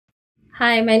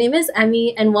Hi, my name is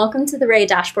Emmy, and welcome to the Ray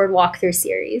Dashboard Walkthrough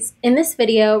series. In this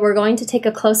video, we're going to take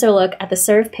a closer look at the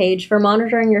Serve page for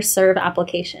monitoring your Serve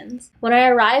applications. When I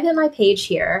arrive at my page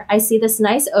here, I see this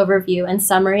nice overview and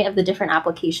summary of the different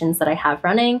applications that I have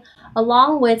running,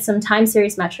 along with some time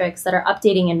series metrics that are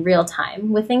updating in real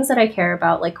time, with things that I care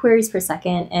about like queries per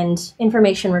second and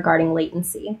information regarding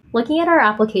latency. Looking at our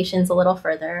applications a little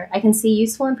further, I can see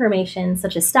useful information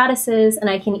such as statuses, and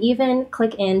I can even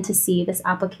click in to see this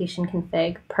application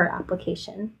config per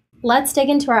application. Let's dig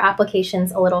into our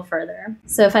applications a little further.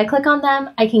 So if I click on them,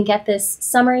 I can get this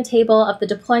summary table of the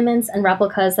deployments and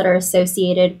replicas that are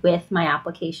associated with my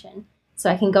application. So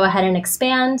I can go ahead and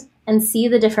expand and see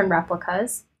the different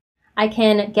replicas. I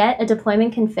can get a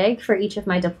deployment config for each of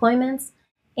my deployments,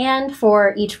 and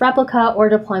for each replica or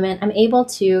deployment, I'm able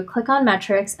to click on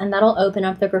metrics, and that'll open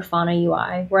up the Grafana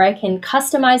UI, where I can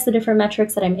customize the different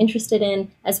metrics that I'm interested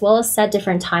in, as well as set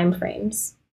different time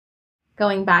frames.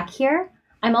 Going back here,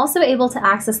 I'm also able to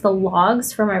access the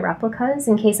logs for my replicas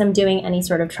in case I'm doing any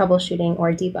sort of troubleshooting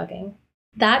or debugging.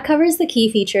 That covers the key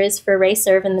features for Ray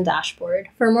Serve in the dashboard.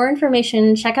 For more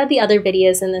information, check out the other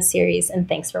videos in this series, and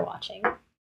thanks for watching.